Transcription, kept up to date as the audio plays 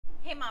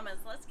mamas,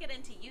 let's get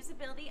into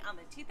usability on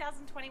the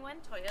 2021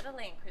 Toyota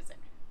Land Cruiser.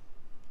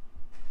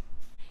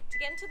 To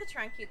get into the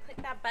trunk, you click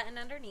that button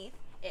underneath.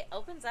 It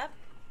opens up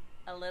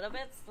a little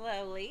bit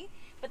slowly,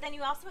 but then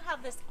you also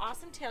have this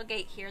awesome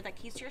tailgate here that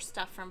keeps your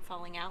stuff from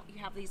falling out. You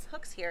have these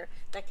hooks here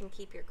that can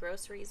keep your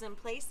groceries in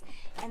place,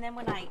 and then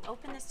when I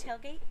open this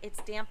tailgate,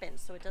 it's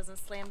dampened so it doesn't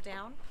slam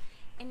down,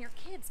 and your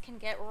kids can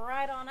get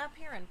right on up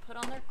here and put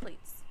on their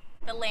cleats.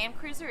 The Land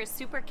Cruiser is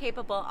super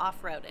capable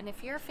off-road, and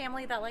if you're a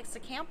family that likes to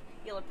camp,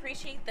 you'll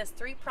appreciate this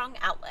 3-prong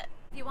outlet.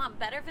 If you want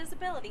better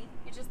visibility,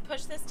 you just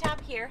push this tab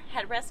here,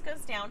 headrest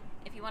goes down.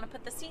 If you want to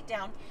put the seat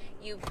down,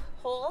 you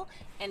pull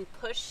and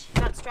push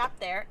that strap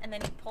there, and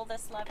then you pull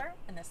this lever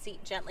and the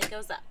seat gently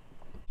goes up.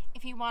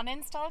 If you want to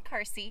install a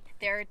car seat,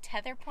 there are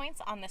tether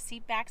points on the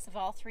seat backs of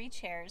all 3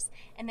 chairs,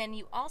 and then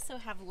you also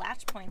have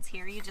latch points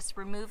here. You just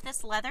remove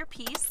this leather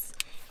piece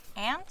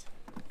and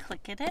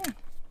click it in.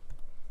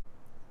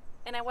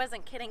 And I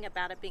wasn't kidding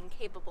about it being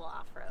capable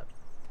off-road.